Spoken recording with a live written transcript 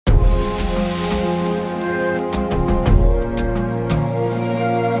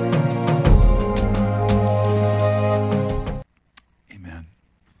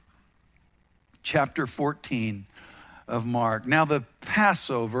chapter 14 of Mark. Now the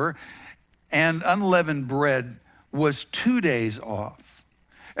Passover and unleavened bread was 2 days off.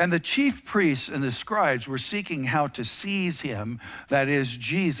 And the chief priests and the scribes were seeking how to seize him, that is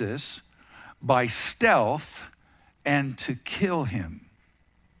Jesus, by stealth and to kill him.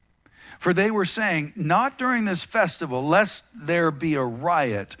 For they were saying, not during this festival, lest there be a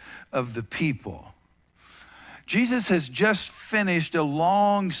riot of the people. Jesus has just finished a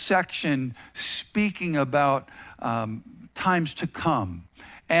long section speaking about times to come.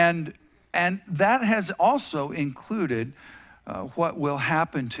 And that has also included what will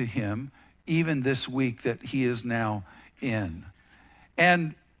happen to him even this week that he is now in.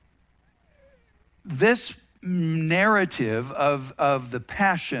 And this narrative of the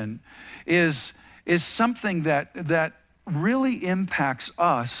passion is something that really impacts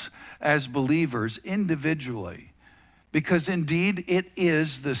us as believers individually, because indeed it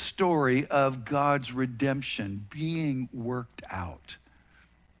is the story of God's redemption being worked out.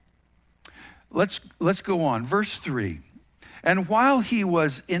 Let's go on. Verse 3. And while he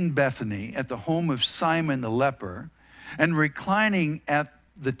was in Bethany at the home of Simon the leper and reclining at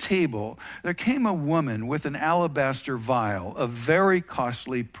the table, there came a woman with an alabaster vial of very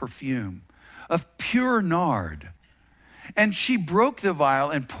costly perfume, of pure nard. And she broke the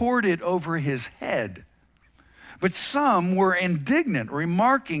vial and poured it over his head. But some were indignant,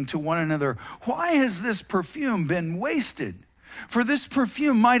 remarking to one another, "Why has this perfume been wasted? For this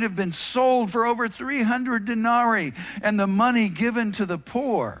perfume might have been sold for over 300 denarii and the money given to the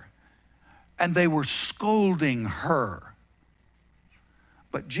poor." And they were scolding her.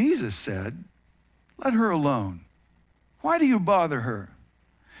 But Jesus said, "Let her alone. Why do you bother her?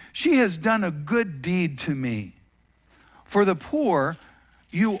 She has done a good deed to me. For the poor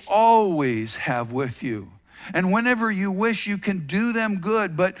you always have with you, and whenever you wish you can do them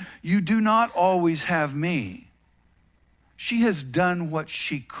good, but you do not always have me. She has done what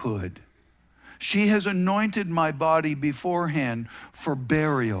she could. She has anointed my body beforehand for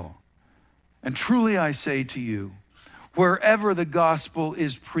burial. And truly I say to you, wherever the gospel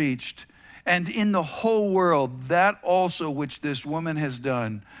is preached, and in the whole world, that also which this woman has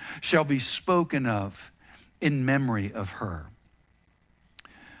done shall be spoken of in memory of her."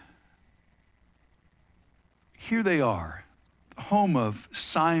 Here they are, the home of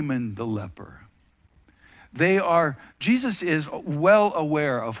Simon the leper. Jesus is well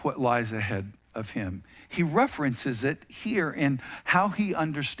aware of what lies ahead of him. He references it here in how he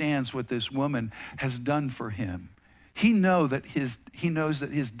understands what this woman has done for him. He knows that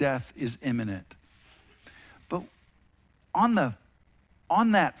his death is imminent. But on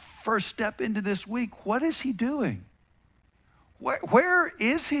that first step into this week, what is he doing? Where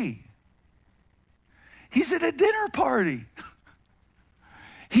is he? He's at a dinner party.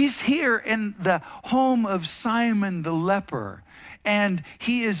 He's here in the home of Simon the leper, and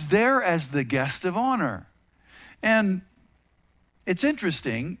he is there as the guest of honor. And it's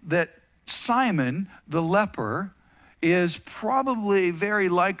interesting that Simon the leper is probably very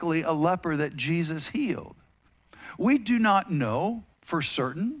likely a leper that Jesus healed. We do not know for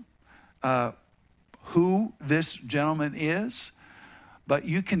certain who this gentleman is, but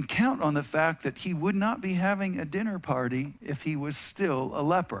you can count on the fact that he would not be having a dinner party if he was still a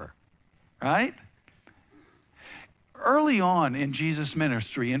leper, right? Early on in Jesus'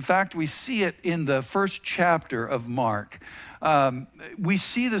 ministry, in fact, we see it in the first chapter of Mark. We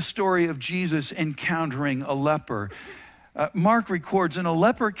see the story of Jesus encountering a leper. Mark records, and a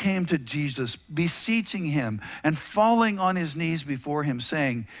leper came to Jesus, beseeching him and falling on his knees before him,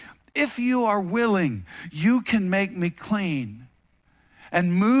 saying, "If you are willing, you can make me clean."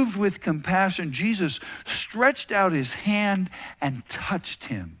 And moved with compassion, Jesus stretched out his hand and touched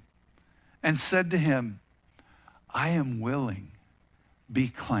him and said to him, "I am willing, be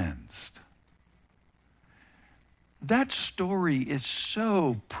cleansed." That story is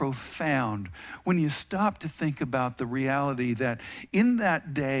so profound when you stop to think about the reality that in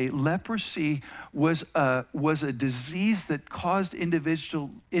that day, leprosy was a disease that caused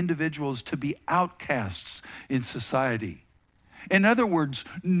individuals to be outcasts in society. In other words,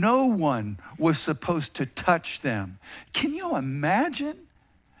 no one was supposed to touch them. Can you imagine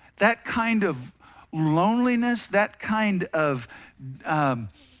that kind of loneliness, that kind of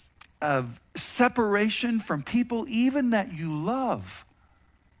separation from people even that you love?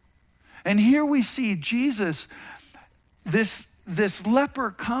 And here we see Jesus, this leper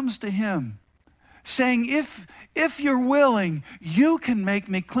comes to him saying, if you're willing, you can make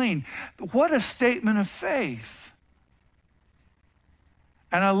me clean. What a statement of faith.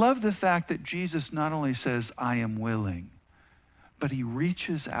 And I love the fact that Jesus not only says, "I am willing," but he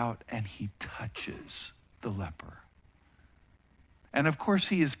reaches out and he touches the leper. And of course,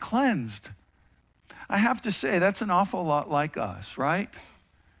 he is cleansed. I have to say, that's an awful lot like us, right?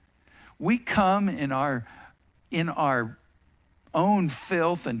 We come in our own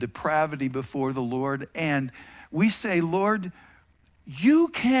filth and depravity before the Lord, and we say, Lord, you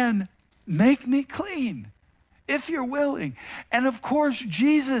can make me clean if you're willing. And of course,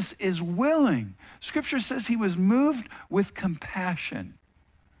 Jesus is willing. Scripture says he was moved with compassion.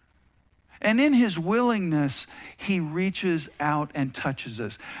 And in his willingness, he reaches out and touches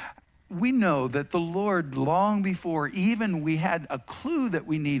us. We know that the Lord, long before even we had a clue that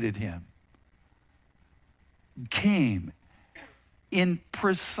we needed him, came in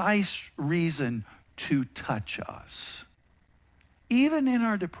precise reason to touch us, even in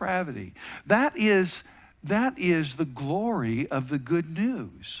our depravity. That is the glory of the good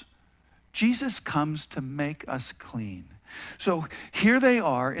news. Jesus comes to make us clean. So here they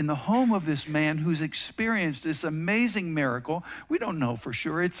are in the home of this man who's experienced this amazing miracle. We don't know for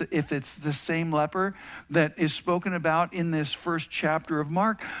sure if it's the same leper that is spoken about in this first chapter of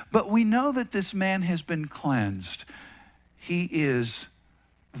Mark, but we know that this man has been cleansed. He is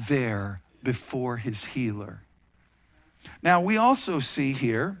there before his healer. Now we also see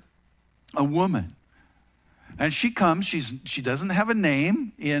here a woman. And she comes, she doesn't have a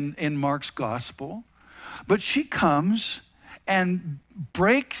name in Mark's gospel, but she comes and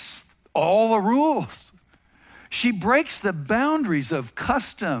breaks all the rules. She breaks the boundaries of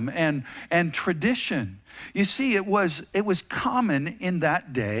custom and tradition. You see, it was common in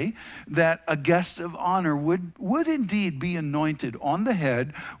that day that a guest of honor would indeed be anointed on the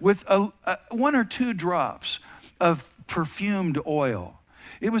head with one or two drops of perfumed oil.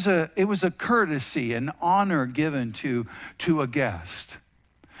 It was a courtesy, an honor given to a guest.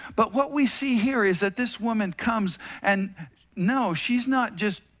 But what we see here is that this woman comes, and no, she's not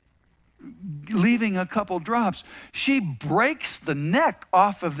just leaving a couple drops. She breaks the neck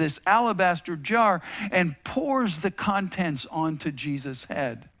off of this alabaster jar and pours the contents onto Jesus'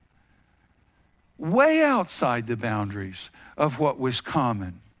 head, way outside the boundaries of what was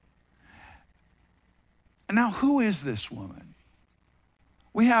common. And now, who is this woman?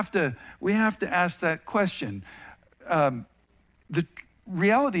 We have to ask that question. The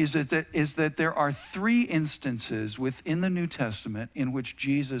reality is that there are three instances within the New Testament in which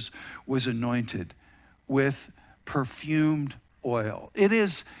Jesus was anointed with perfumed oil. It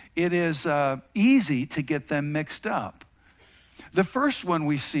is easy to get them mixed up. The first one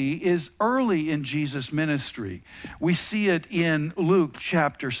we see is early in Jesus' ministry. We see it in Luke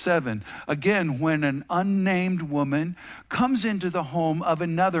chapter 7. Again, when an unnamed woman comes into the home of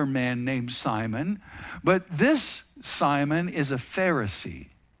another man named Simon, but this Simon is a Pharisee.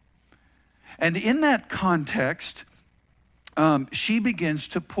 And in that context, she begins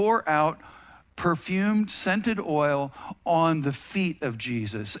to pour out perfumed, scented oil on the feet of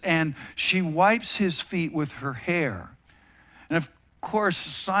Jesus, and she wipes his feet with her hair. And of course,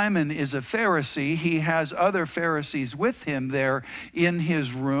 Simon is a Pharisee. He has other Pharisees with him there in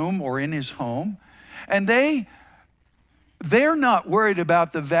his room or in his home. And they're not worried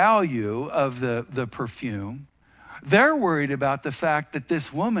about the value of the perfume. They're worried about the fact that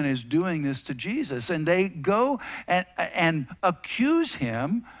this woman is doing this to Jesus. And they go and accuse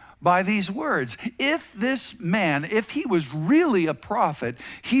him by these words. If this man, if he was really a prophet,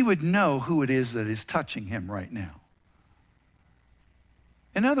 he would know who it is that is touching him right now.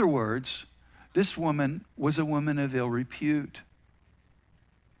 In other words, this woman was a woman of ill repute.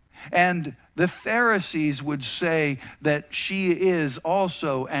 And the Pharisees would say that she is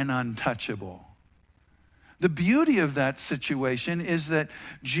also an untouchable. The beauty of that situation is that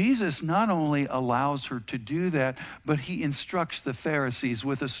Jesus not only allows her to do that, but he instructs the Pharisees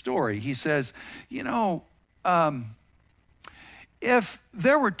with a story. He says, if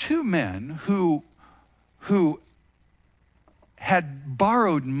there were two men who had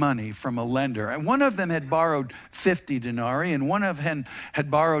borrowed money from a lender, and one of them had borrowed 50 denarii, and one of them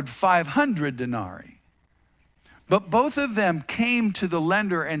had borrowed 500 denarii. But both of them came to the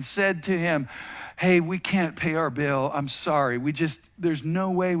lender and said to him, hey, we can't pay our bill. I'm sorry. There's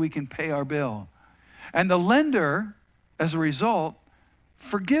no way we can pay our bill. And the lender, as a result,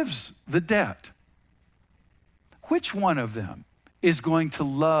 forgives the debt. Which one of them is going to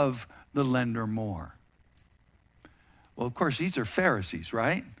love the lender more? Well, of course, these are Pharisees,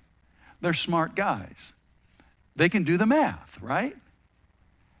 right? They're smart guys. They can do the math, right?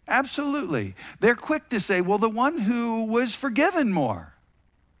 Absolutely. They're quick to say, well, the one who was forgiven more.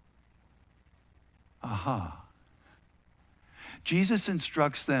 Aha. Jesus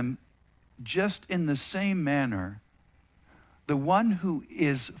instructs them just in the same manner the one who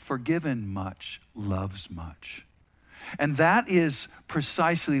is forgiven much loves much. And that is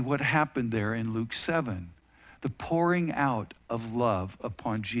precisely what happened there in Luke 7, the pouring out of love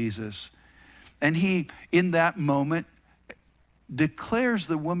upon Jesus. And he, in that moment, declares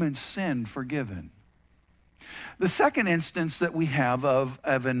the woman's sin forgiven. The second instance that we have of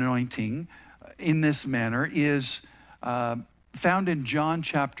anointing in this manner is found in John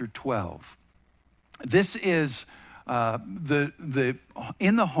chapter 12. This is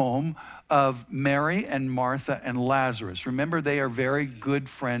in the home of Mary and Martha and Lazarus. Remember, they are very good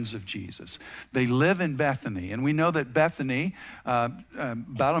friends of Jesus. They live in Bethany, and we know that Bethany,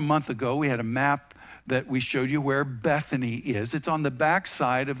 about a month ago, we had a map that we showed you where Bethany is. It's on the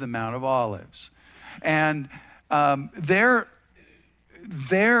backside of the Mount of Olives. And they're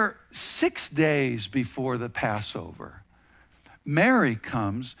 6 days before the Passover. Mary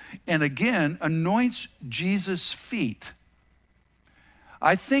comes and again anoints Jesus' feet.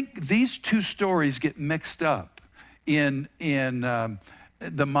 I think these two stories get mixed up in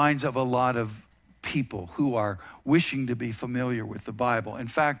the minds of a lot of people who are wishing to be familiar with the Bible. In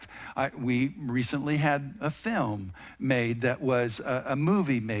fact, we recently had a film made that was a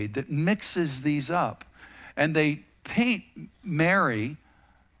movie made that mixes these up. And they paint Mary,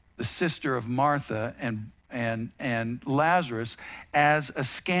 the sister of Martha and Lazarus, as a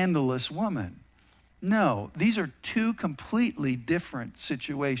scandalous woman. No, these are two completely different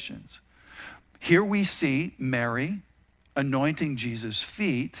situations. Here we see Mary anointing Jesus'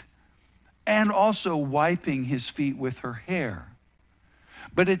 feet and also wiping his feet with her hair.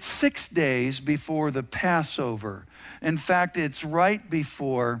 But it's 6 days before the Passover. In fact, it's right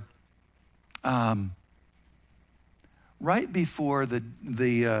before the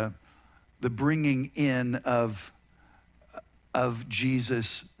bringing in of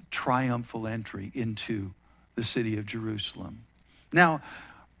Jesus' triumphal entry into the city of Jerusalem. Now,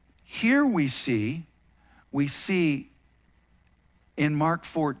 here we see in Mark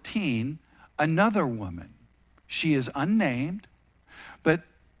 14 another woman. She is unnamed, but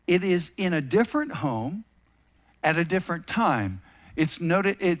it is in a different home at a different time. It's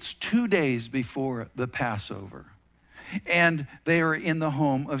 2 days before the Passover. And they are in the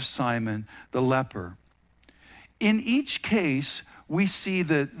home of Simon the leper. In each case, we see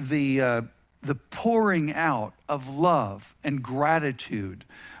the pouring out of love and gratitude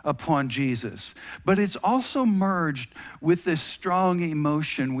upon Jesus. But it's also merged with this strong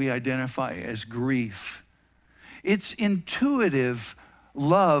emotion we identify as grief. It's intuitive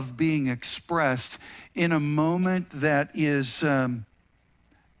love being expressed in a moment that is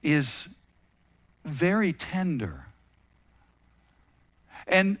very tender.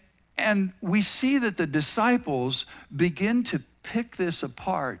 And we see that the disciples begin to pick this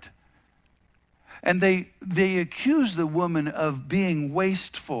apart. And they accuse the woman of being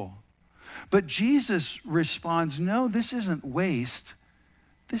wasteful. But Jesus responds, no, this isn't waste.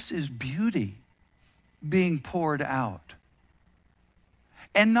 This is beauty being poured out.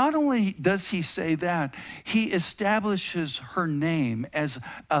 And not only does he say that, he establishes her name as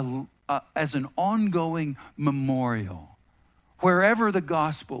an ongoing memorial wherever the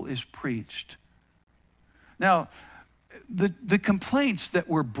gospel is preached. Now, the complaints that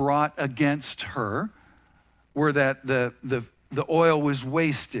were brought against her were that the oil was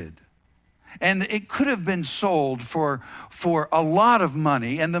wasted. And it could have been sold for a lot of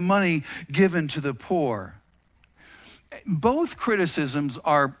money and the money given to the poor. Both criticisms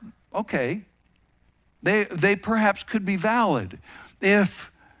are okay. They perhaps could be valid if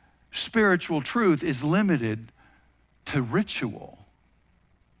spiritual truth is limited to ritual.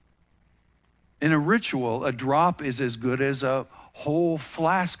 In a ritual, a drop is as good as a whole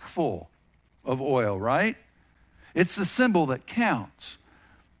flask full of oil, right? It's the symbol that counts.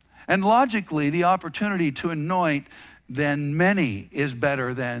 And logically, the opportunity to anoint then many is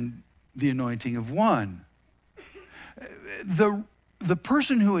better than the anointing of one. The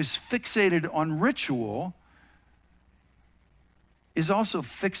person who is fixated on ritual is also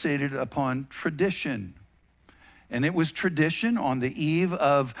fixated upon tradition. And it was tradition on the eve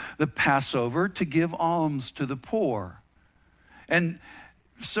of the Passover to give alms to the poor. And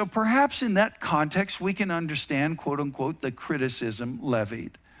so perhaps in that context, we can understand, quote unquote, the criticism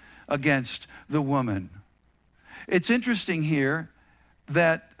levied against the woman. It's interesting here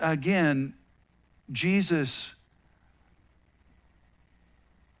that, again, Jesus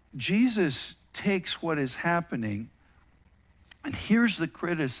takes what is happening, and here's the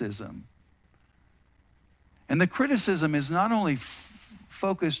criticism. And the criticism is not only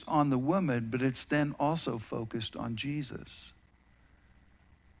focused on the woman, but it's then also focused on Jesus.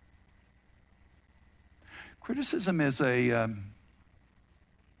 Criticism is a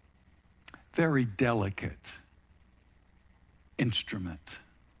very delicate instrument.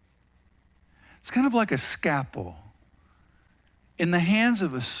 It's kind of like a scalpel. In the hands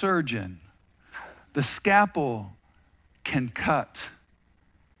of a surgeon, the scalpel can cut,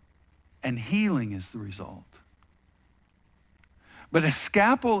 and healing is the result. But a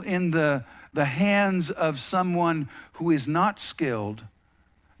scalpel in the hands of someone who is not skilled,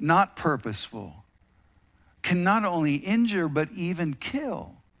 not purposeful, can not only injure, but even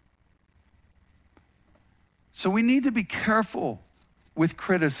kill. So we need to be careful with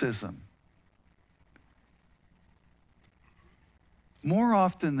criticism. More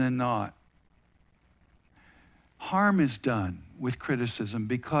often than not, harm is done with criticism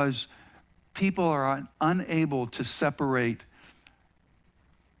because people are unable to separate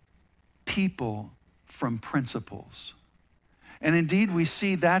people from principles. And indeed, we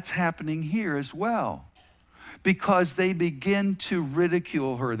see that's happening here as well, because they begin to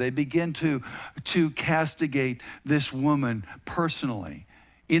ridicule her. They begin to castigate this woman personally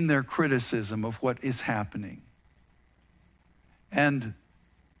in their criticism of what is happening. And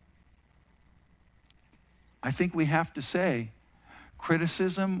I think we have to say,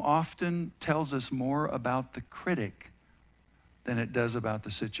 criticism often tells us more about the critic than it does about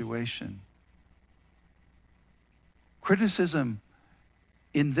the situation. Criticism,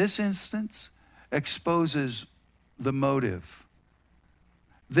 in this instance, exposes the motive.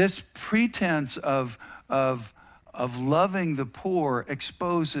 This pretense of loving the poor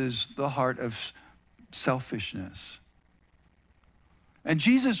exposes the heart of selfishness. And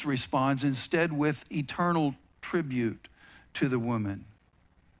Jesus responds instead with eternal tribute to the woman.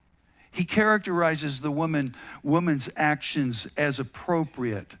 He characterizes the woman's actions as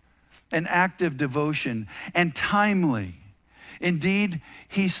appropriate, an act of devotion, and timely. Indeed,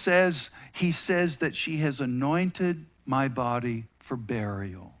 he says that she has anointed my body for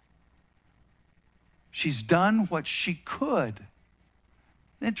burial. She's done what she could.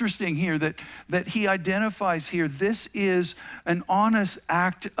 Interesting here that he identifies here, this is an honest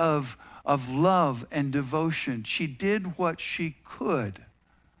act of love and devotion. She did what she could.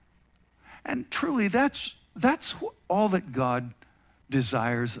 And truly, that's all that God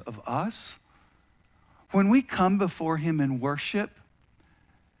desires of us. When we come before him in worship,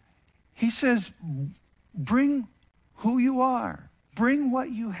 he says, bring who you are. Bring what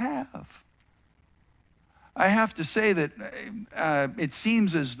you have. I have to say that it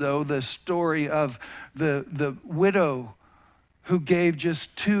seems as though the story of the widow who gave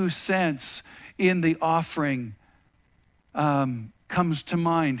just 2 cents in the offering comes to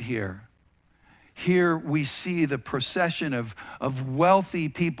mind here. Here we see the procession of wealthy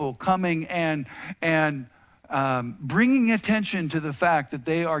people coming and bringing attention to the fact that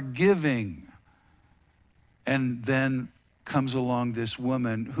they are giving. And then comes along this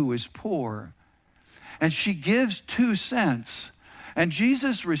woman who is poor. And she gives 2 cents. And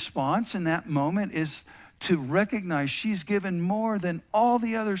Jesus' response in that moment is to recognize she's given more than all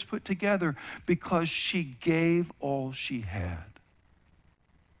the others put together because she gave all she had.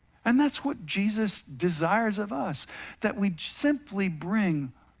 And that's what Jesus desires of us, that we simply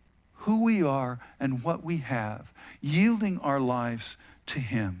bring who we are and what we have, yielding our lives to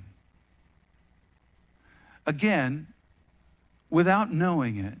him. Again, without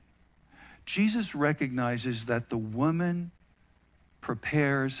knowing it, Jesus recognizes that the woman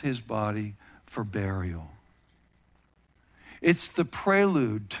prepares his body for burial. It's the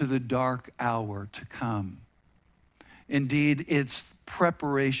prelude to the dark hour to come. Indeed, it's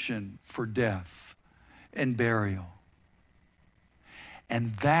preparation for death and burial.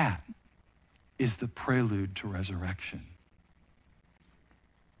 And that is the prelude to resurrection.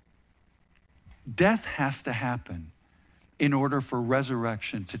 Death has to happen in order for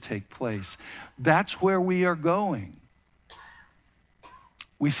resurrection to take place. That's where we are going.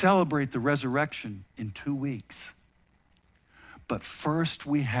 We celebrate the resurrection in 2 weeks. But first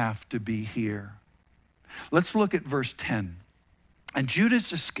we have to be here. Let's look at verse 10. And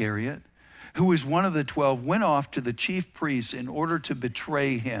Judas Iscariot, who was one of the 12, went off to the chief priests in order to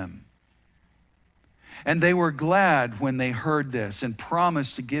betray him. And they were glad when they heard this and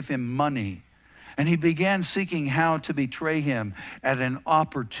promised to give him money. And he began seeking how to betray him at an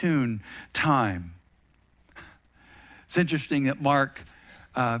opportune time. It's interesting that Mark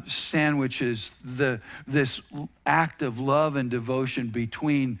sandwiches this act of love and devotion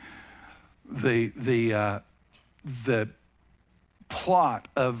between the plot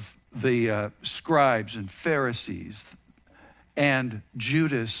of the scribes and Pharisees and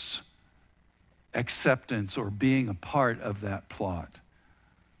Judas' acceptance or being a part of that plot.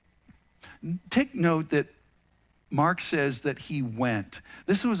 Take note that Mark says that he went.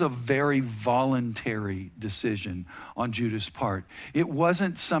 This was a very voluntary decision on Judas' part. It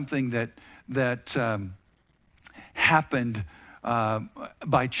wasn't something that happened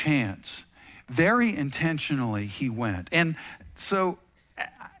by chance. Very intentionally, he went. And so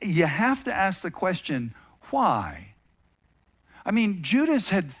you have to ask the question, why? I mean, Judas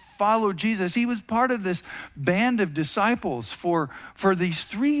had followed Jesus. He was part of this band of disciples for these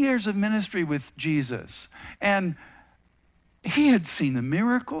 3 years of ministry with Jesus. And he had seen the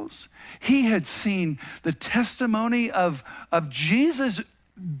miracles. He had seen the testimony of Jesus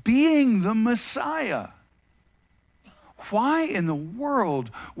being the Messiah. Why in the world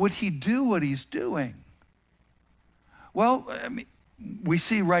would he do what he's doing? Well, I mean, we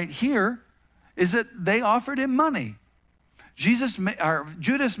see right here is that they offered him money. Judas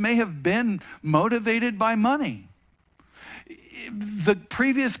may have been motivated by money. The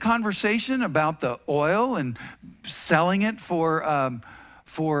previous conversation about the oil and selling it for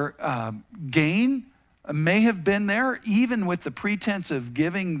gain may have been there, even with the pretense of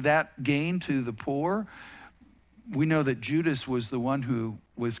giving that gain to the poor. We know that Judas was the one who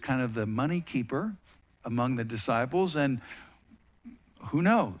was kind of the money keeper among the disciples, and who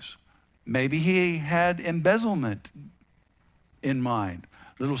knows? Maybe he had embezzlement in mind,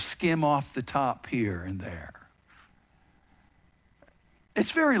 a little skim off the top here and there.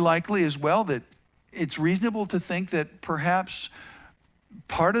 It's very likely as well that it's reasonable to think that perhaps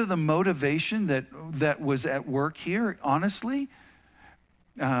part of the motivation that was at work here, honestly,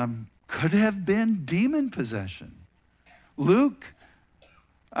 could have been demon possession. Luke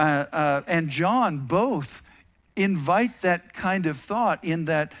and John both invite that kind of thought in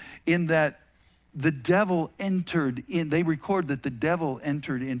that the devil entered in. They record that the devil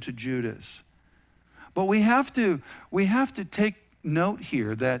entered into Judas. But we have to take note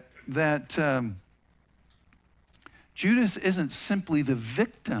here that Judas isn't simply the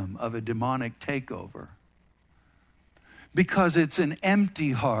victim of a demonic takeover, because it's an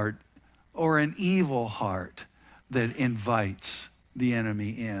empty heart or an evil heart that invites the enemy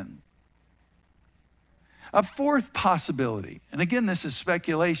in. A fourth possibility, and again, this is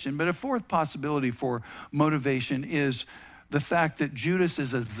speculation, but a fourth possibility for motivation is the fact that Judas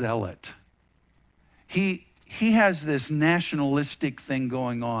is a zealot. He has this nationalistic thing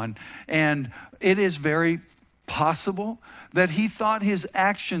going on, and it is very possible that he thought his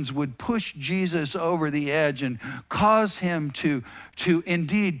actions would push Jesus over the edge and cause him to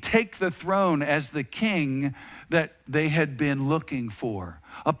indeed take the throne as the king that they had been looking for.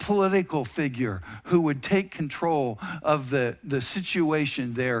 A political figure who would take control of the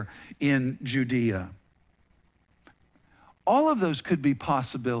situation there in Judea. All of those could be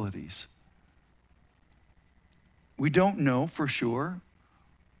possibilities. We don't know for sure,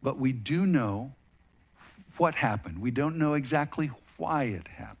 but we do know what happened. We don't know exactly why it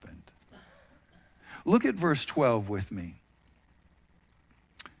happened. Look at verse 12 with me.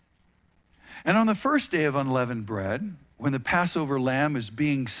 And on the first day of unleavened bread, when the Passover lamb is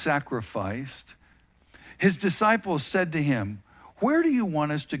being sacrificed, his disciples said to him, "Where do you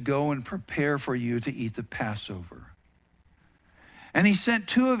want us to go and prepare for you to eat the Passover?" And he sent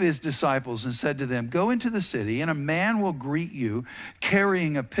 2 of his disciples and said to them, "Go into the city, and a man will greet you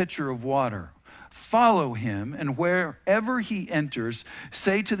carrying a pitcher of water. Follow him, and wherever he enters,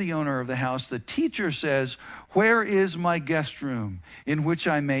 say to the owner of the house, 'The teacher says, where is my guest room in which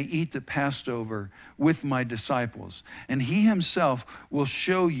I may eat the Passover with my disciples?' And he himself will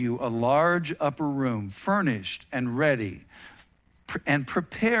show you a large upper room, furnished and ready, and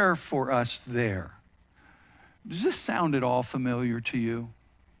prepare for us there." Does this sound at all familiar to you?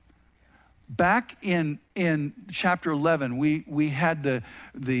 Back in chapter 11, we had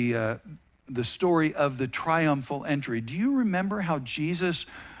the story of the triumphal entry. Do you remember how Jesus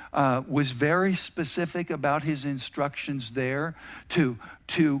was very specific about his instructions there to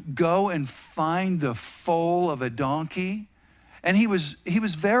go and find the foal of a donkey? And he was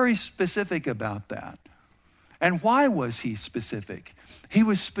very specific about that. And why was he specific? He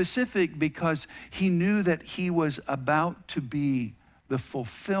was specific because he knew that he was about to be the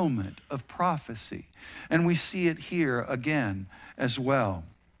fulfillment of prophecy. And we see it here again as well.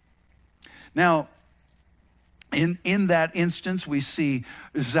 Now, in that instance, we see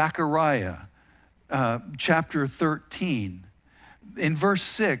Zechariah, chapter 13. In verse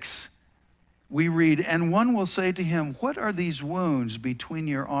 6, we read, "And one will say to him, 'What are these wounds between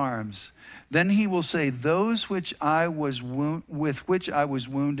your arms?' Then he will say, 'Those with which I was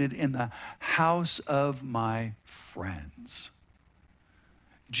wounded in the house of my friends.'"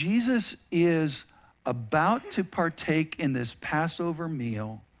 Jesus is about to partake in this Passover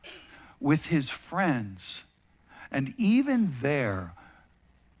meal with his friends. And even there,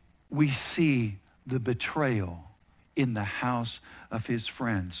 we see the betrayal in the house of his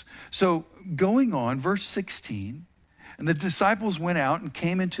friends. So going on, verse 16, and the disciples went out and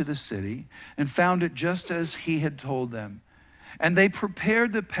came into the city and found it just as he had told them. And they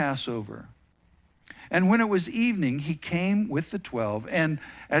prepared the Passover. And when it was evening, he came with the 12. And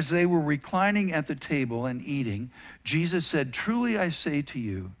as they were reclining at the table and eating, Jesus said, "Truly I say to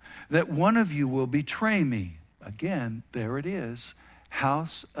you that one of you will betray me." Again, there it is,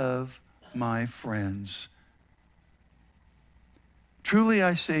 house of my friends. "Truly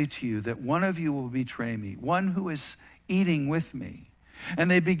I say to you that one of you will betray me, one who is eating with me." And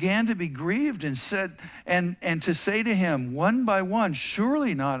they began to be grieved and said, and to say to him one by one,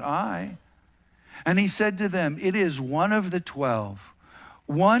 "Surely not I." And he said to them, "It is one of the 12,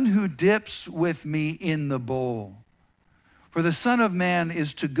 one who dips with me in the bowl. For the Son of Man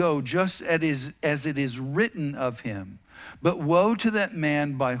is to go just as it is written of him. But woe to that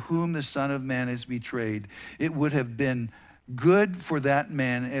man by whom the Son of Man is betrayed. It would have been good for that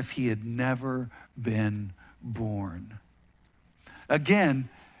man if he had never been born." Again,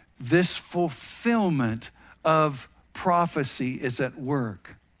 this fulfillment of prophecy is at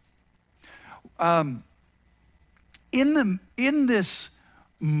work. In this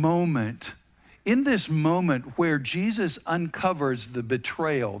moment where Jesus uncovers the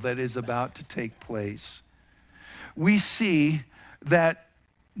betrayal that is about to take place, we see that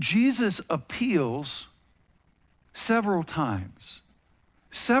Jesus appeals several times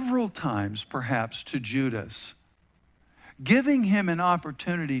perhaps to Judas, giving him an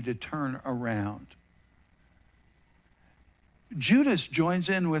opportunity to turn around. Judas joins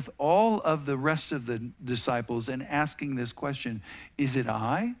in with all of the rest of the disciples in asking this question, "Is it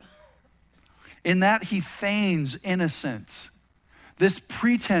I?" In that he feigns innocence. This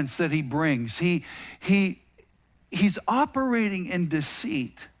pretense that he brings, he's operating in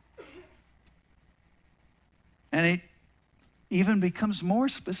deceit. And it even becomes more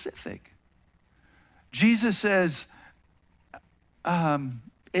specific. Jesus says,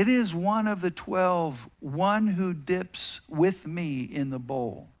 "It is one of the 12, one who dips with me in the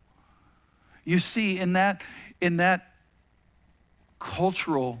bowl." You see, in that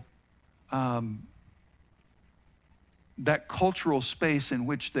cultural space in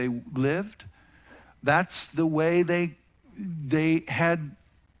which they lived, that's the way they had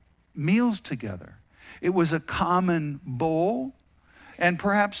meals together. It was a common bowl, and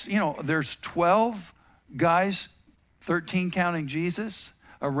perhaps, there's 12 guys, 13 counting Jesus,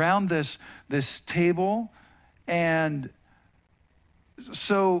 around this table. And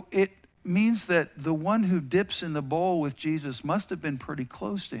so it means that the one who dips in the bowl with Jesus must have been pretty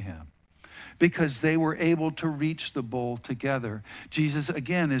close to him, because they were able to reach the bowl together. Jesus,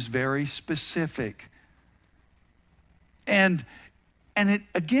 again, is very specific. And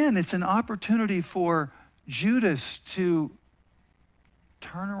it's an opportunity for Judas to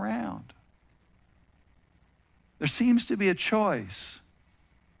turn around. There seems to be a choice.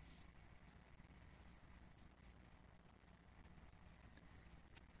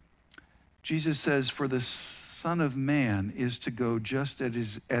 Jesus says, "For the Son of Man is to go just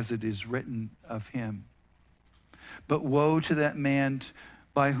as it is written of him. But woe to that man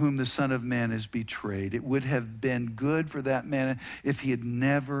by whom the Son of Man is betrayed. It would have been good for that man if he had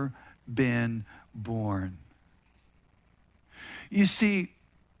never been born." You see,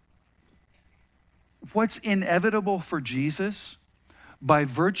 what's inevitable for Jesus, by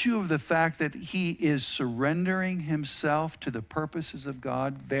virtue of the fact that he is surrendering himself to the purposes of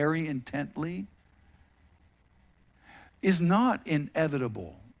God very intently, is not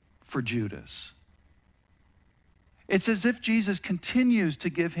inevitable for Judas. It's as if Jesus continues to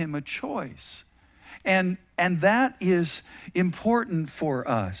give him a choice. And that is important for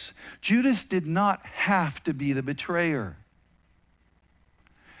us. Judas did not have to be the betrayer.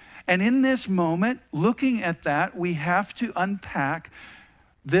 And in this moment, looking at that, we have to unpack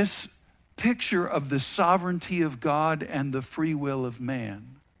this picture of the sovereignty of God and the free will of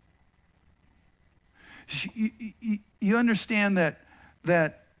man. You understand that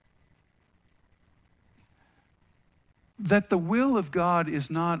the will of God is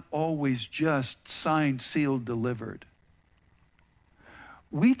not always just signed, sealed, delivered.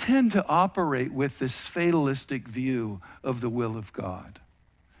 We tend to operate with this fatalistic view of the will of God.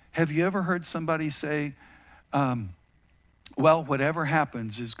 Have you ever heard somebody say, well, whatever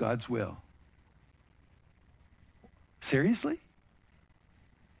happens is God's will? Seriously?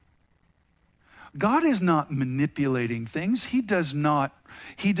 God is not manipulating things. He does not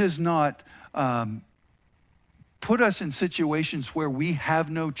put us in situations where we have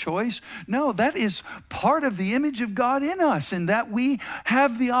no choice. No, that is part of the image of God in us, in that we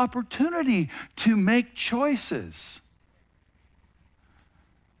have the opportunity to make choices.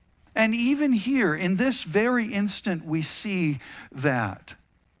 And even here, in this very instant, we see that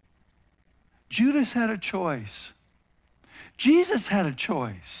Judas had a choice. Jesus had a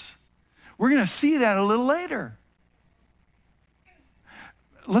choice. We're going to see that a little later.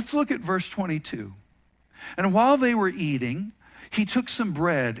 Let's look at verse 22. And while they were eating, he took some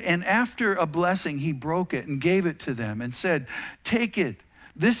bread, and after a blessing, he broke it and gave it to them and said, "Take it,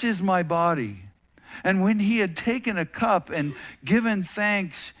 this is my body." And when he had taken a cup and given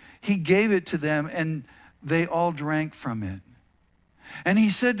thanks, he gave it to them, and they all drank from it. And he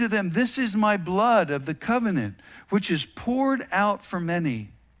said to them, "This is my blood of the covenant, which is poured out for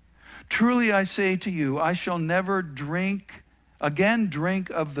many. Truly I say to you, I shall never drink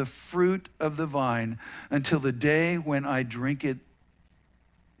of the fruit of the vine until the day when I drink it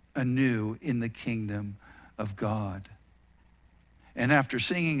anew in the kingdom of God." And after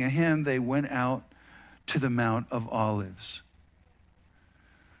singing a hymn, they went out to the Mount of Olives.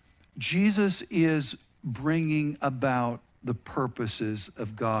 Jesus is bringing about the purposes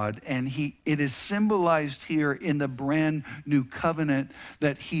of God, and it is symbolized here in the brand new covenant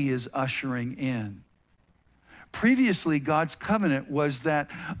that he is ushering in. Previously, God's covenant was that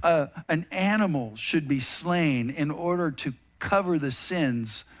an animal should be slain in order to cover the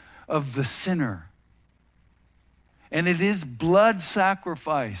sins of the sinner. And it is blood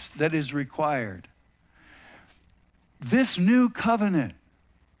sacrifice that is required. This new covenant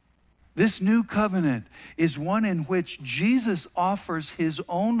is one in which Jesus offers his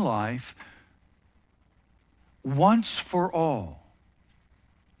own life once for all.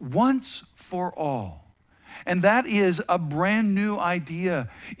 Once for all. And that is a brand new idea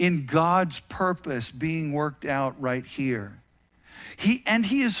in God's purpose being worked out right here. He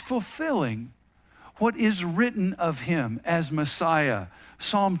is fulfilling what is written of him as Messiah.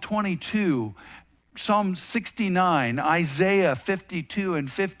 Psalm 22, Psalm 69, Isaiah 52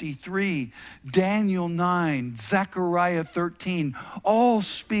 and 53, Daniel 9, Zechariah 13, all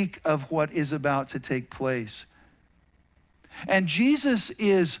speak of what is about to take place. And Jesus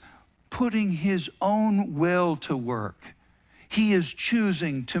is putting his own will to work. He is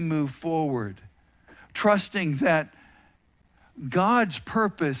choosing to move forward, trusting that God's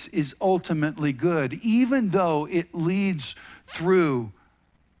purpose is ultimately good, even though it leads through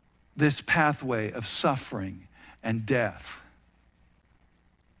this pathway of suffering and death.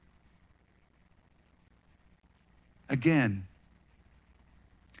 Again,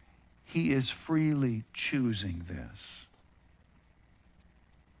 he is freely choosing this.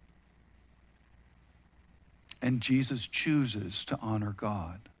 And Jesus chooses to honor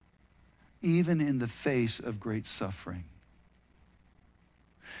God, even in the face of great suffering.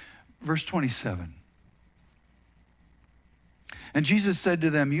 Verse 27. And Jesus said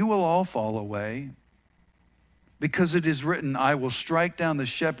to them, "You will all fall away, because it is written, I will strike down the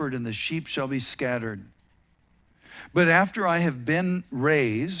shepherd and the sheep shall be scattered. But after I have been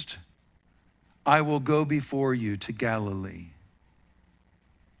raised, I will go before you to Galilee."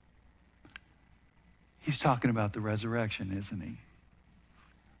 He's talking about the resurrection, isn't he?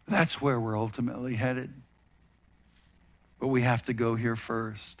 That's where we're ultimately headed. But we have to go here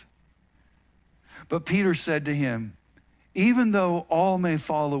first. But Peter said to him, "Even though all may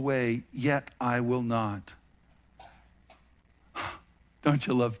fall away, yet I will not." Don't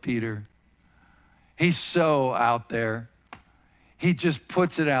you love Peter? He's so out there. He just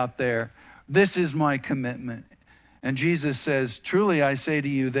puts it out there. This is my commitment. And Jesus says, "Truly I say to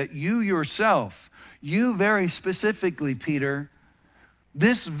you that you yourself, you very specifically, Peter,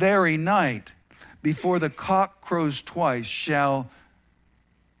 this very night, before the cock crows twice, shall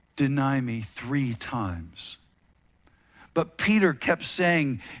deny me 3 times. But Peter kept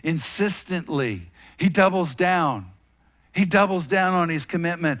saying insistently, he doubles down. He doubles down on his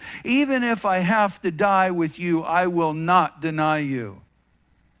commitment. "Even if I have to die with you, I will not deny you."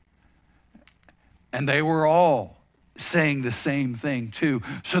 And they were all saying the same thing too.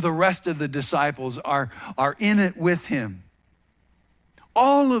 So the rest of the disciples are in it with him.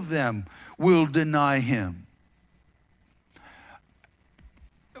 All of them will deny him.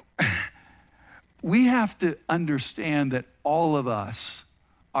 We have to understand that all of us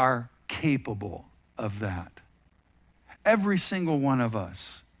are capable of that. Every single one of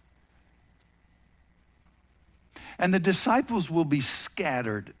us. And the disciples will be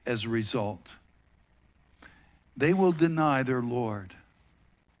scattered as a result. They will deny their Lord.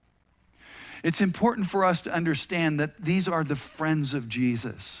 It's important for us to understand that these are the friends of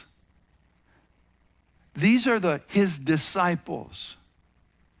Jesus. These are his disciples.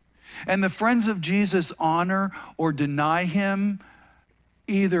 And the friends of Jesus honor or deny him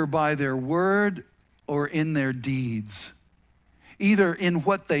either by their word or in their deeds, either in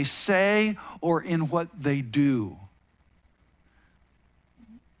what they say or in what they do.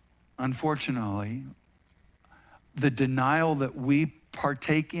 Unfortunately, the denial that we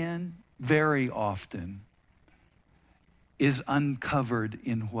partake in very often is uncovered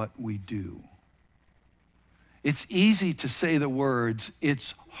in what we do. It's easy to say the words,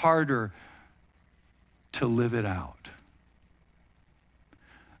 it's harder to live it out.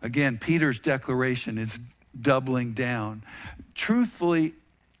 Again, Peter's declaration is doubling down. Truthfully,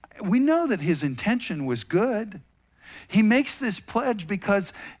 we know that his intention was good. He makes this pledge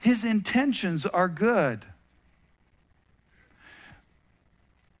because his intentions are good.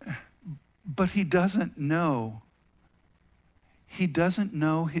 But he doesn't know. He doesn't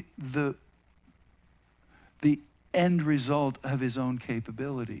know the end result of his own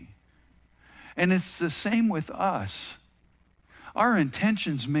capability. And it's the same with us. Our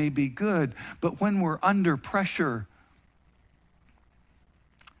intentions may be good, but when we're under pressure,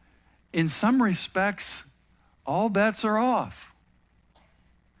 in some respects, all bets are off.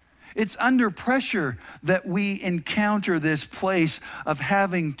 It's under pressure that we encounter this place of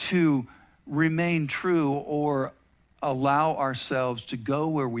having to remain true or allow ourselves to go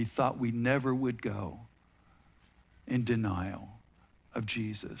where we thought we never would go, in denial of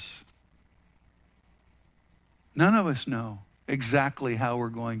Jesus. None of us know exactly how we're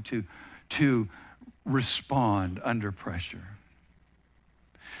going to respond under pressure.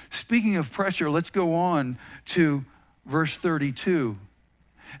 Speaking of pressure, let's go on to verse 32.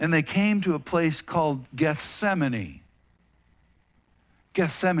 And they came to a place called Gethsemane.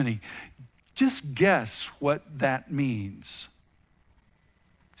 Gethsemane. Just guess what that means.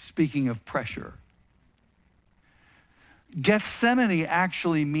 Speaking of pressure. Gethsemane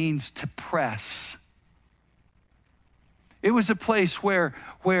actually means to press. It was a place where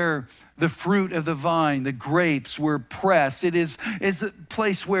the fruit of the vine, the grapes, were pressed. It is a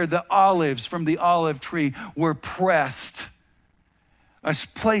place where the olives from the olive tree were pressed. A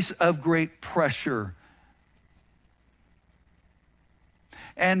place of great pressure.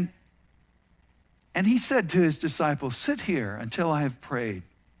 And he said to his disciples, "Sit here until I have prayed."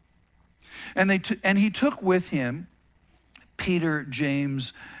 And he took with him Peter,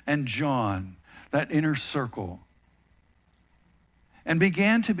 James, and John, that inner circle, and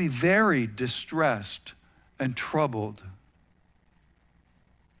began to be very distressed and troubled.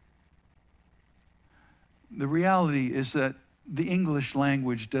 The reality is that the English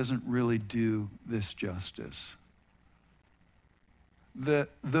language doesn't really do this justice.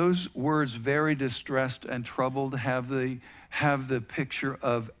 Those words, very distressed and troubled, have the picture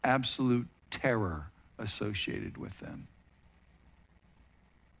of absolute terror associated with them.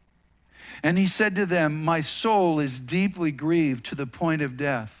 And he said to them, "My soul is deeply grieved to the point of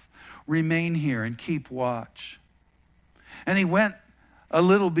death. Remain here and keep watch." And he went a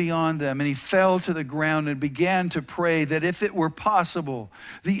little beyond them, and he fell to the ground and began to pray that if it were possible,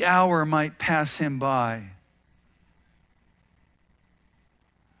 the hour might pass him by.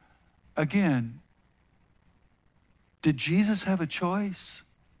 Again, did Jesus have a choice?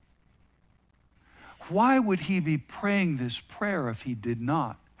 Why would he be praying this prayer if he did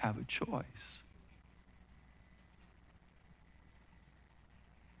not have a choice?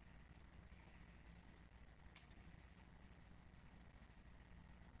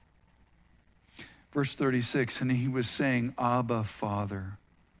 Verse 36, and he was saying, "Abba, Father."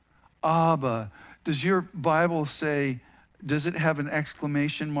 Abba. Does your Bible say, does it have an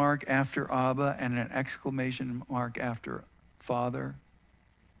exclamation mark after Abba and an exclamation mark after Father?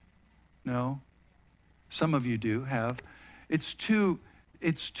 No? Some of you do have. It's two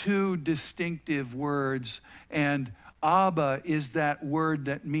distinctive words, and Abba is that word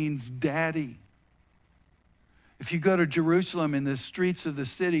that means daddy. If you go to Jerusalem, in the streets of the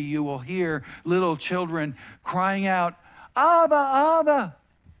city, you will hear little children crying out, "Abba, Abba."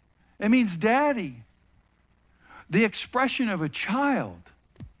 It means daddy. The expression of a child.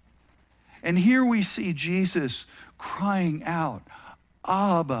 And here we see Jesus crying out,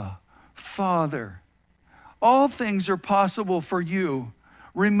 "Abba, Father. All things are possible for you.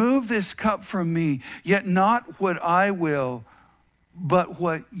 Remove this cup from me, yet not what I will, but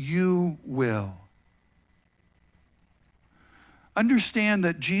what you will." Understand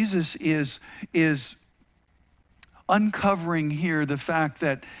that Jesus is uncovering here the fact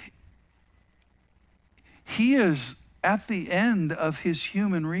that he is at the end of his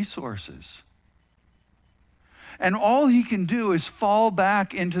human resources. And all he can do is fall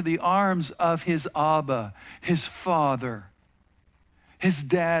back into the arms of his Abba, his Father, his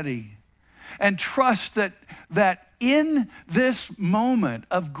Daddy, and trust that in this moment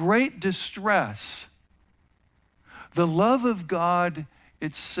of great distress, the love of God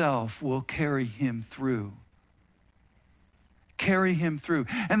itself will carry him through. Carry him through.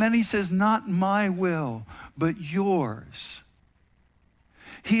 And then he says, not my will, but yours.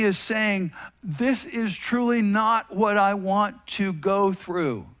 He is saying, this is truly not what I want to go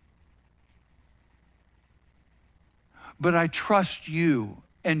through. But I trust you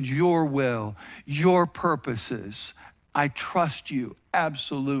and your will, your purposes. I trust you,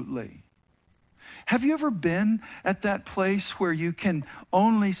 absolutely. Have you ever been at that place where you can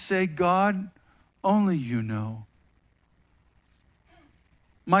only say, God, only you know?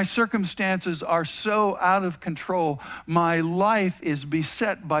 My circumstances are so out of control. My life is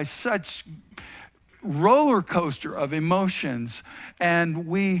beset by such roller coaster of emotions. And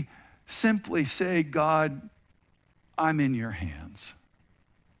we simply say, God, I'm in your hands.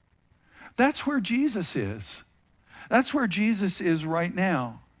 That's where Jesus is. That's where Jesus is right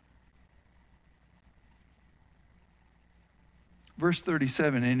now. Verse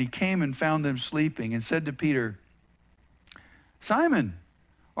 37, and he came and found them sleeping and said to Peter, Simon,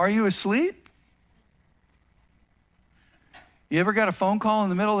 are you asleep? You ever got a phone call in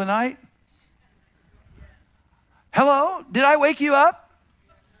the middle of the night? Hello, did I wake you up?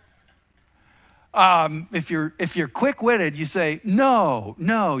 If you're quick-witted, you say, no,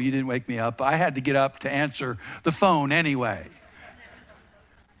 you didn't wake me up. I had to get up to answer the phone anyway.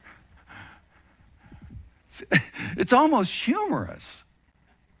 It's almost humorous.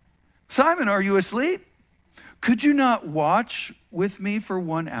 Simon, are you asleep? Could you not watch with me for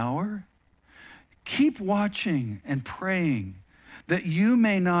 1 hour? Keep watching and praying that you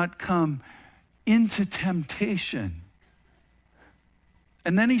may not come into temptation.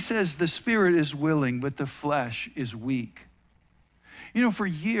 And then he says, the spirit is willing, but the flesh is weak. You know, for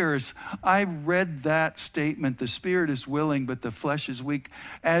years, I read that statement, the spirit is willing, but the flesh is weak,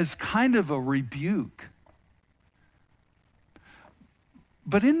 as kind of a rebuke.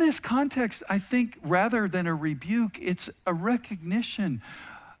 But in this context, I think rather than a rebuke, it's a recognition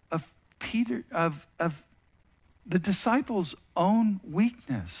of the disciples' own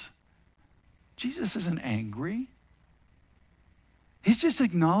weakness. Jesus isn't angry. He's just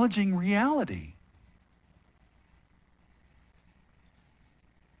acknowledging reality.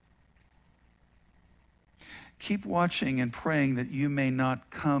 Keep watching and praying that you may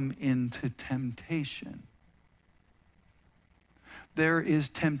not come into temptation. There is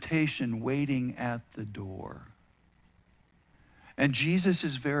temptation waiting at the door. And Jesus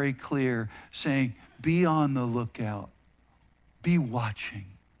is very clear, saying, be on the lookout, be watching,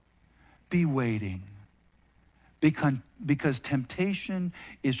 be waiting, because temptation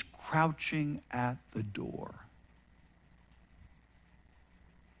is crouching at the door.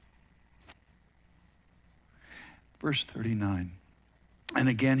 Verse 39, and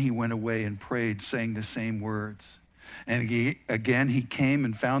again he went away and prayed, saying the same words. And again he came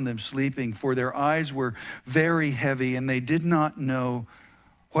and found them sleeping, for their eyes were very heavy, and they did not know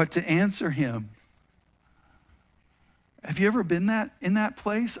what to answer him. Have you ever been in that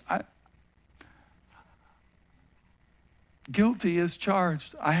place? Guilty as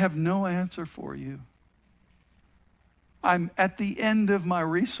charged. I have no answer for you. I'm at the end of my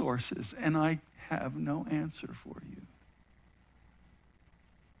resources, and I have no answer for you.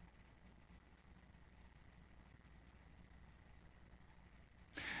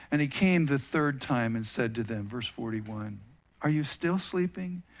 And he came the third time and said to them, verse 41, are you still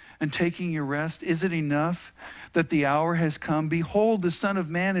sleeping and taking your rest? Is it enough that the hour has come? Behold, the Son of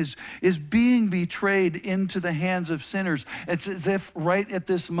Man is being betrayed into the hands of sinners. It's as if right at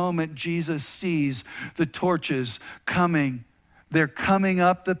this moment, Jesus sees the torches coming. They're coming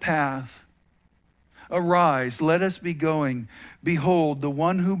up the path. Arise, let us be going. Behold, the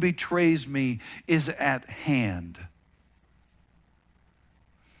one who betrays me is at hand.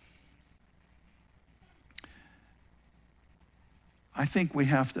 I think we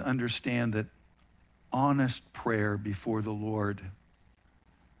have to understand that honest prayer before the Lord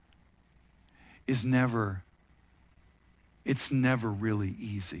it's never really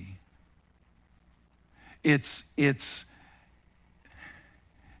easy. It's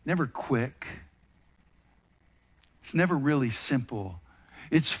never quick. It's never really simple.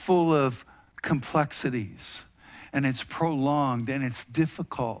 It's full of complexities, and it's prolonged, and it's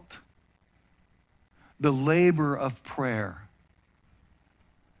difficult. The labor of prayer.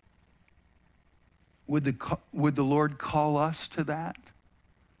 Would the Lord call us to that?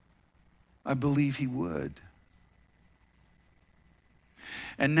 I believe he would.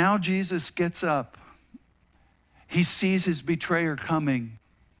 And now Jesus gets up. He sees his betrayer coming.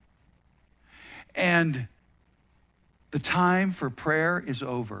 And the time for prayer is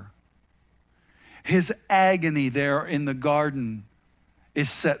over. His agony there in the garden is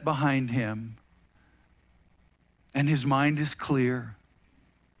set behind him. And his mind is clear.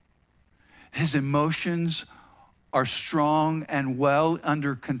 His emotions are strong and well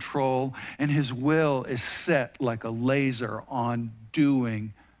under control, and his will is set like a laser on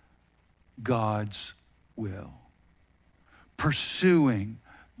doing God's will, pursuing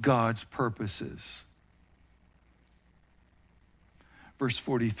God's purposes. Verse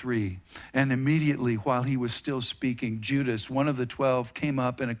 43, and immediately while he was still speaking, Judas, one of the 12, came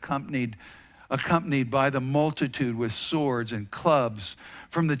up and accompanied by the multitude with swords and clubs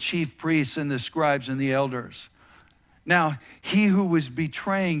from the chief priests and the scribes and the elders. Now, he who was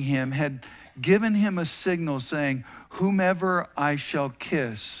betraying him had given him a signal saying, whomever I shall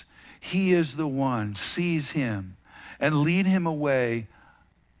kiss, he is the one. Seize him and lead him away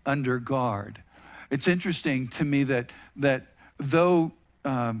under guard. It's interesting to me that though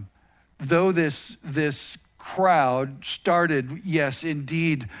this crowd started, yes,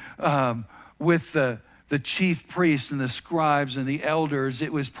 indeed, with the chief priests and the scribes and the elders,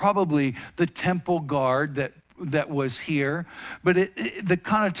 it was probably the temple guard that was here. But the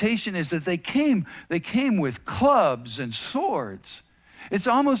connotation is that they came with clubs and swords. It's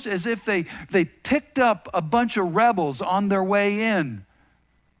almost as if they picked up a bunch of rebels on their way in.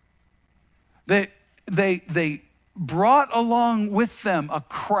 They brought along with them a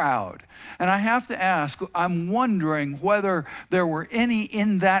crowd. And I have to ask, I'm wondering whether there were any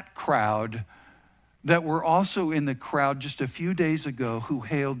in that crowd that were also in the crowd just a few days ago who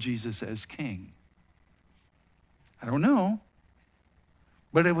hailed Jesus as king. I don't know.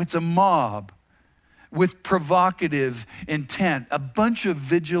 But it's a mob with provocative intent, a bunch of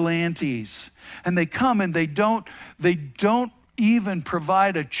vigilantes. And they come and they don't even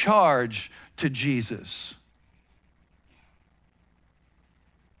provide a charge to Jesus.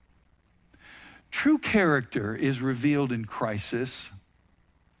 True character is revealed in crisis.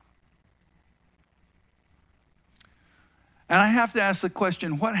 And I have to ask the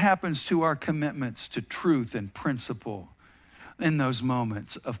question, what happens to our commitments to truth and principle in those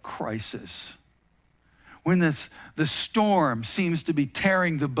moments of crisis? When the storm seems to be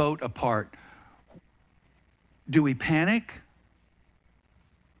tearing the boat apart, do we panic?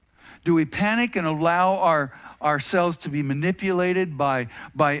 Do we panic and allow ourselves to be manipulated by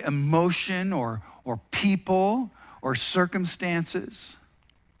emotion or people or circumstances?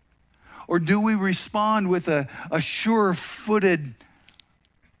 Or do we respond with a sure-footed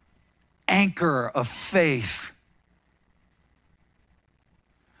anchor of faith?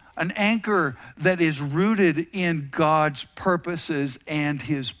 An anchor that is rooted in God's purposes and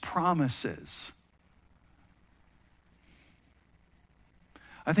his promises.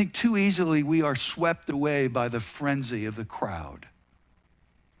 I think too easily we are swept away by the frenzy of the crowd.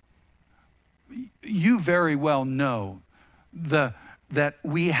 You very well know that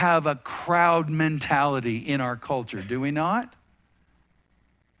we have a crowd mentality in our culture, do we not?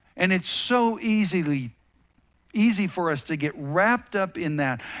 And it's so easy for us to get wrapped up in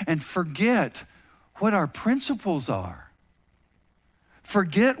that and forget what our principles are.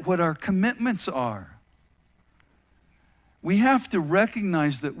 Forget what our commitments are. We have to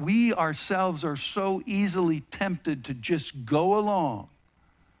recognize that we ourselves are so easily tempted to just go along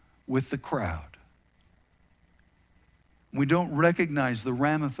with the crowd. We don't recognize the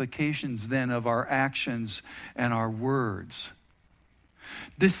ramifications then of our actions and our words.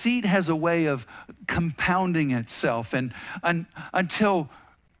 Deceit has a way of compounding itself, and until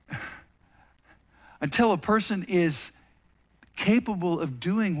a person is capable of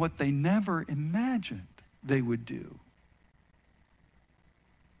doing what they never imagined they would do.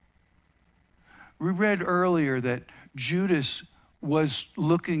 We read earlier that Judas was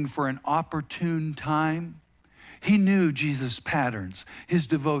looking for an opportune time. He knew Jesus' patterns, his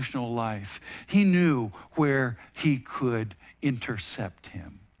devotional life. He knew where he could intercept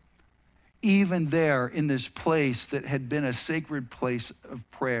him. Even there in this place that had been a sacred place of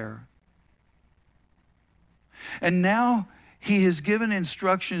prayer. And now he has given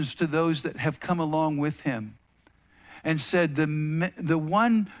instructions to those that have come along with him and said, the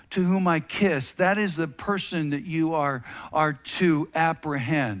one to whom I kiss, that is the person that you are to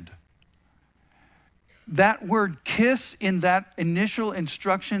apprehend. That word kiss in that initial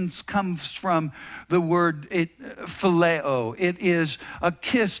instructions comes from the word phileo. It is a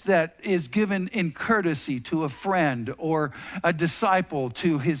kiss that is given in courtesy to a friend or a disciple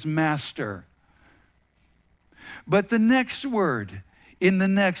to his master. But the next word in the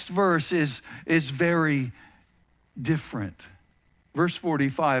next verse is very different. Verse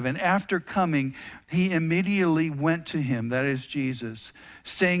 45, and after coming, he immediately went to him, that is Jesus,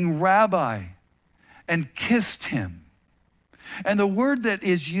 saying, Rabbi, and kissed him. And the word that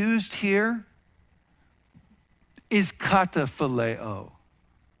is used here is kataphileo.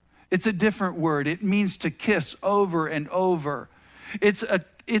 It's a different word. It means to kiss over and over. It's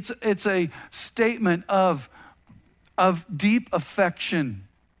a statement of deep affection.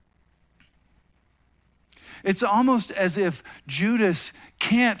 It's almost as if Judas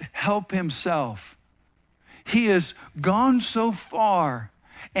can't help himself. He has gone so far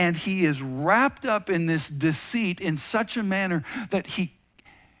and he is wrapped up in this deceit in such a manner that he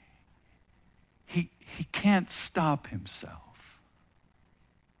can't stop himself.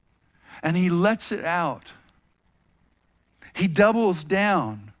 And he lets it out. He doubles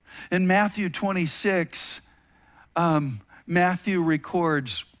down. In Matthew 26, Matthew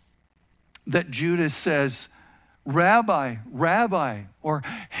records that Judas says, Rabbi, Rabbi, or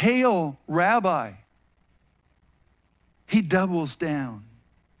Hail, Rabbi. He doubles down.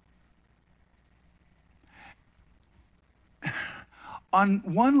 On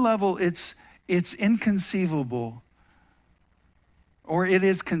one level, it's inconceivable, or it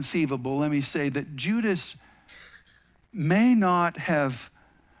is conceivable, let me say, that Judas may not have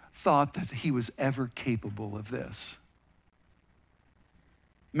thought that he was ever capable of this.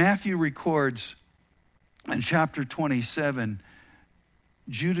 Matthew records in chapter 27,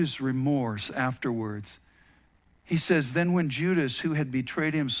 Judas' remorse afterwards. He says, then when Judas, who had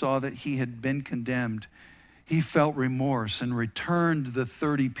betrayed him, saw that he had been condemned, he felt remorse and returned the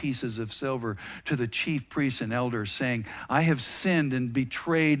 30 pieces of silver to the chief priests and elders, saying, I have sinned and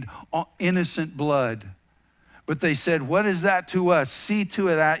betrayed innocent blood. But they said, what is that to us? See to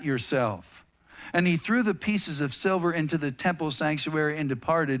that yourself. And he threw the pieces of silver into the temple sanctuary and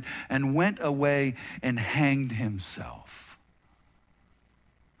departed and went away and hanged himself.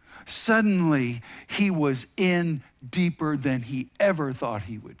 Suddenly, he was in deeper than he ever thought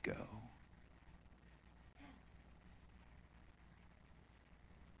he would go.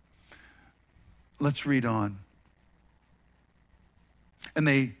 Let's read on. And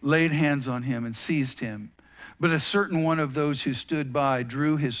they laid hands on him and seized him. But a certain one of those who stood by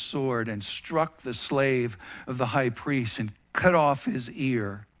drew his sword and struck the slave of the high priest and cut off his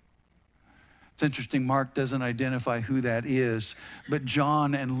ear. It's interesting, Mark doesn't identify who that is, but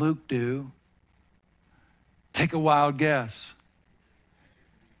John and Luke do. Take a wild guess.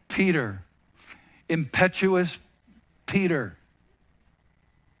 Peter, impetuous Peter.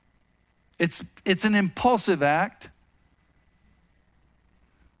 It's an impulsive act,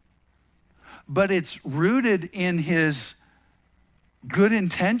 but it's rooted in his good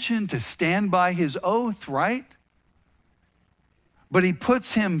intention to stand by his oath, right? But he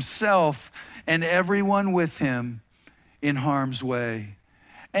puts himself and everyone with him in harm's way.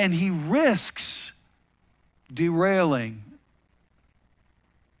 And he risks derailing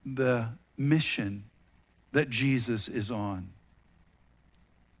the mission that Jesus is on.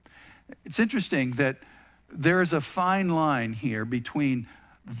 It's interesting that there is a fine line here between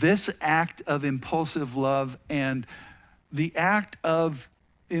this act of impulsive love and the act of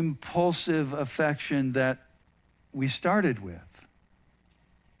impulsive affection that we started with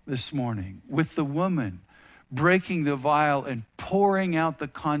this morning, with the woman breaking the vial and pouring out the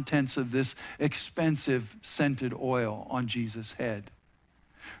contents of this expensive scented oil on Jesus' head.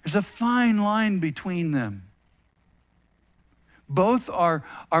 There's a fine line between them. Both are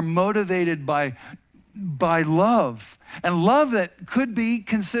motivated by love, and love that could be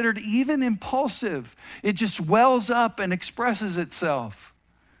considered even impulsive. It just wells up and expresses itself.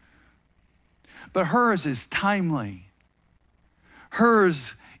 But hers is timely.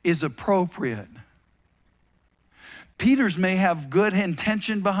 Hers is appropriate. Peter's may have good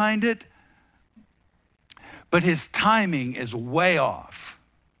intention behind it, but his timing is way off.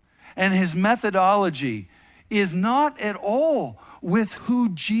 And his methodology is not at all with who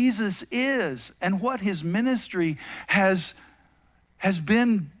Jesus is and what his ministry has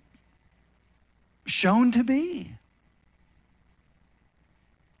been shown to be.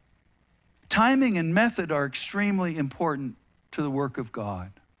 Timing and method are extremely important to the work of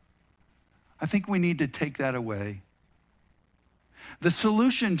God. I think we need to take that away. The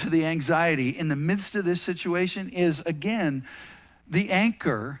solution to the anxiety in the midst of this situation is, again, the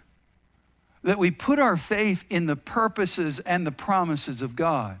anchor that we put our faith in the purposes and the promises of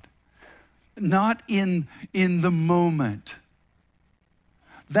God, not in the moment.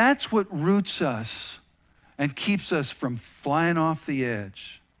 That's what roots us and keeps us from flying off the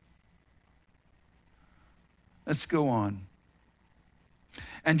edge. Let's go on.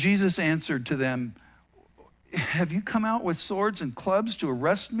 And Jesus answered to them, have you come out with swords and clubs to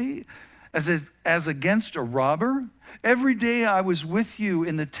arrest me as against a robber? Every day I was with you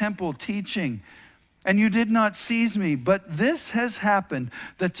in the temple teaching, and you did not seize me. But this has happened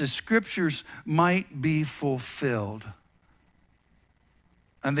that the scriptures might be fulfilled.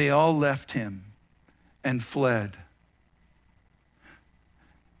 And they all left him and fled.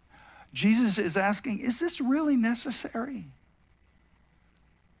 Jesus is asking, is this really necessary?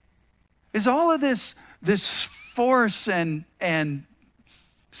 Is all of this force and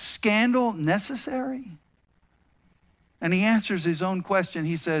scandal necessary? And he answers his own question.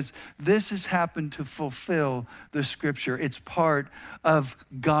 He says, this has happened to fulfill the scripture. It's part of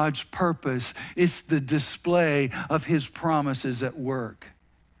God's purpose. It's the display of his promises at work.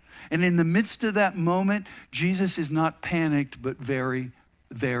 And in the midst of that moment, Jesus is not panicked, but very,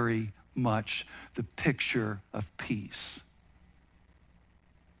 very much the picture of peace.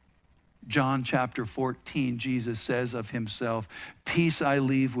 John chapter 14, Jesus says of himself, peace I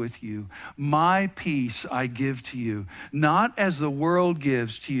leave with you. My peace I give to you, not as the world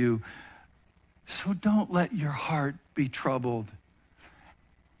gives to you. So don't let your heart be troubled.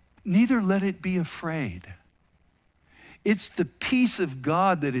 Neither let it be afraid. It's the peace of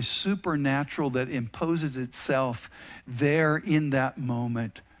God that is supernatural, that imposes itself there in that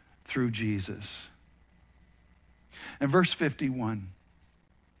moment through Jesus. And verse 51.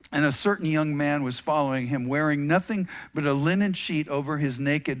 And a certain young man was following him, wearing nothing but a linen sheet over his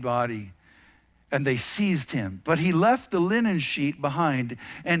naked body. And they seized him. But he left the linen sheet behind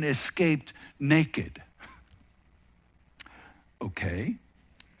and escaped naked. Okay.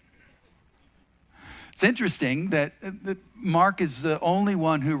 It's interesting that Mark is the only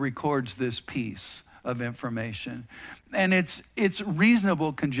one who records this piece of information. And it's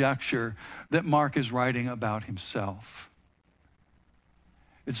reasonable conjecture that Mark is writing about himself.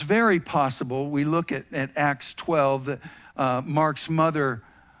 It's very possible, we look at Acts 12, that Mark's mother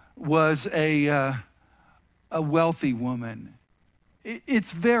was a wealthy woman.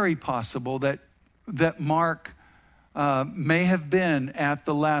 It's very possible that Mark may have been at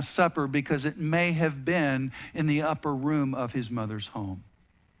the Last Supper because it may have been in the upper room of his mother's home.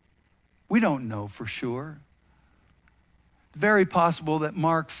 We don't know for sure. It's very possible that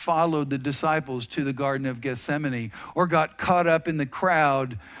Mark followed the disciples to the Garden of Gethsemane or got caught up in the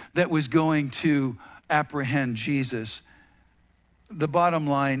crowd that was going to apprehend Jesus. The bottom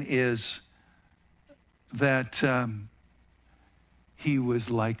line is that he was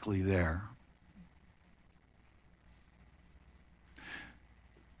likely there.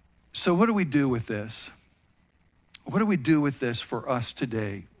 So what do we do with this? What do we do with this for us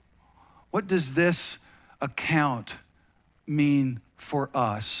today? What does this account mean for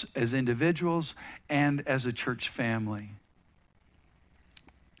us as individuals and as a church family?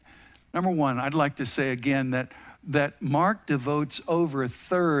 Number one, I'd like to say again that Mark devotes over a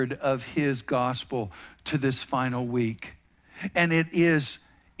third of his gospel to this final week. And it is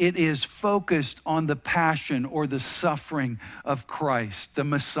focused on the passion or the suffering of Christ, the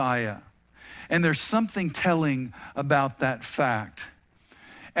Messiah. And there's something telling about that fact.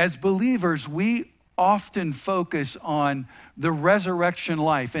 As believers, we often focus on the resurrection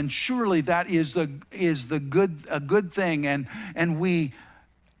life, and surely that is a good thing, and we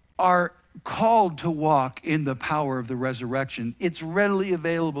are called to walk in the power of the resurrection. It's readily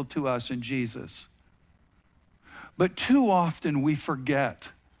available to us in Jesus. But too often we forget,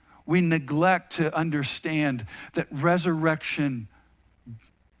 we neglect to understand that resurrection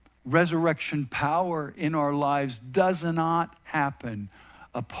power in our lives does not happen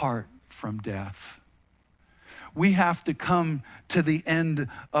apart from death. We have to come to the end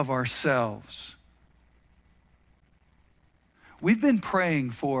of ourselves. We've been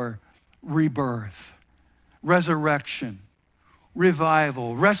praying for rebirth, resurrection,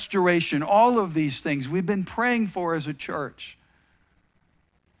 revival, restoration, all of these things we've been praying for as a church.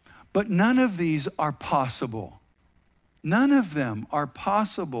 But none of these are possible. None of them are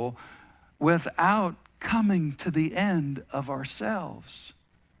possible without coming to the end of ourselves.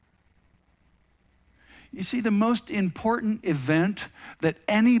 You see, the most important event that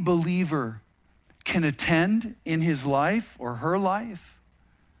any believer can attend in his life or her life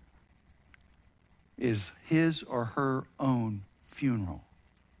is his or her own funeral.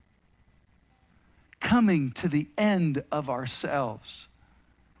 Coming to the end of ourselves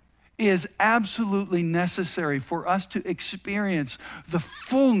is absolutely necessary for us to experience the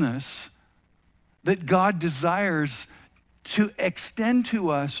fullness that God desires to extend to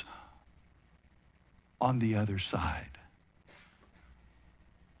us on the other side.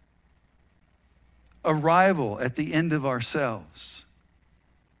 Arrival at the end of ourselves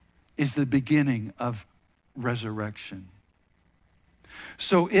is the beginning of resurrection.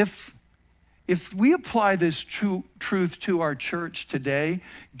 So if we apply this truth to our church today,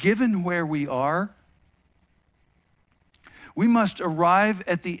 given where we are, we must arrive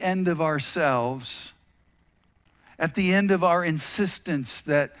at the end of ourselves, at the end of our insistence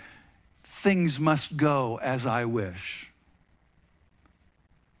that things must go as I wish.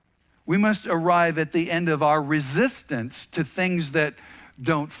 We must arrive at the end of our resistance to things that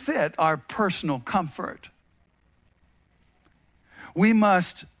don't fit our personal comfort. We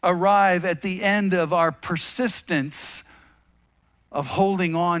must arrive at the end of our persistence of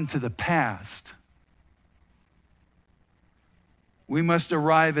holding on to the past. We must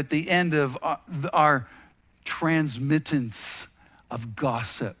arrive at the end of our transmittance of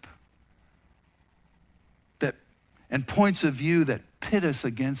gossip and points of view that pit us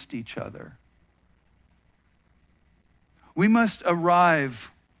against each other. We must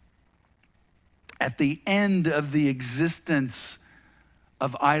arrive at the end of the existence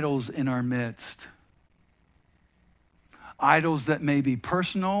of idols in our midst. Idols that may be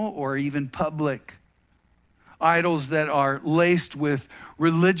personal or even public. Idols that are laced with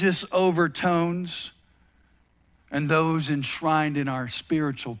religious overtones and those enshrined in our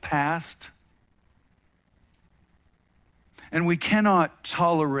spiritual past. And we cannot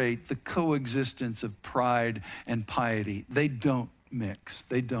tolerate the coexistence of pride and piety. They don't mix.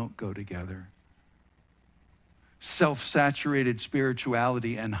 They don't go together. Self-saturated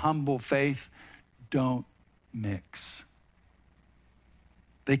spirituality and humble faith don't mix.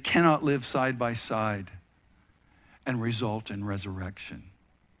 They cannot live side by side and result in resurrection.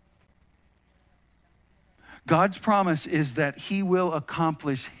 God's promise is that he will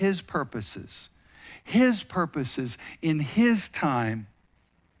accomplish his purposes in his time,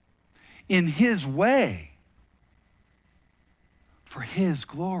 in his way, for his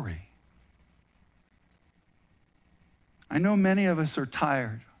glory. I know many of us are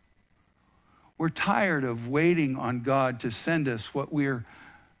tired. We're tired of waiting on God to send us what we're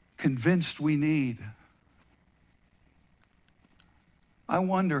convinced we need. I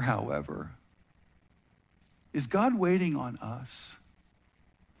wonder, however, is God waiting on us?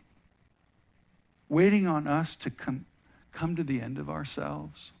 Waiting on us to come to the end of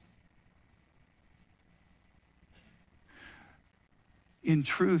ourselves? In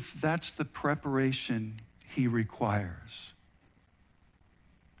truth, that's the preparation he requires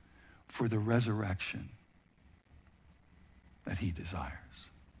for the resurrection that he desires.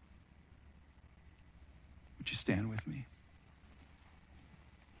 Would you stand with me?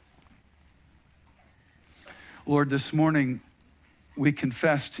 Lord, this morning we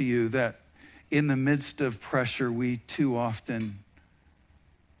confess to you that in the midst of pressure, we too often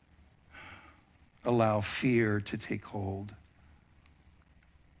allow fear to take hold.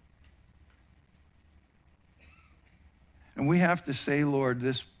 And we have to say, Lord,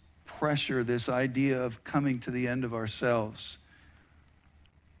 this pressure, this idea of coming to the end of ourselves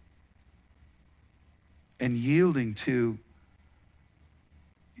and yielding to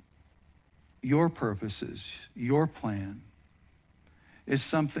your purposes, your plan, is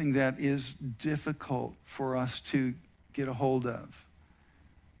something that is difficult for us to get a hold of.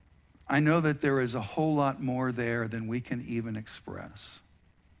 I know that there is a whole lot more there than we can even express.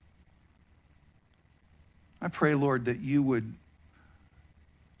 I pray, Lord, that you would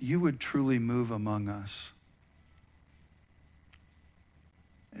truly move among us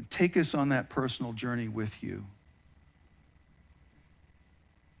and take us on that personal journey with you.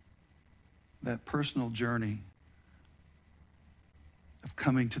 That personal journey of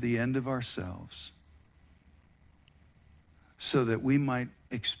coming to the end of ourselves so that we might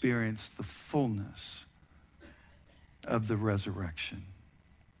experience the fullness of the resurrection.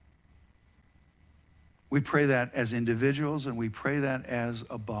 We pray that as individuals, and we pray that as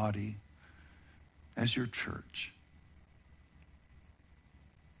a body, as your church.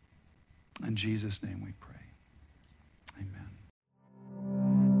 In Jesus' name we pray.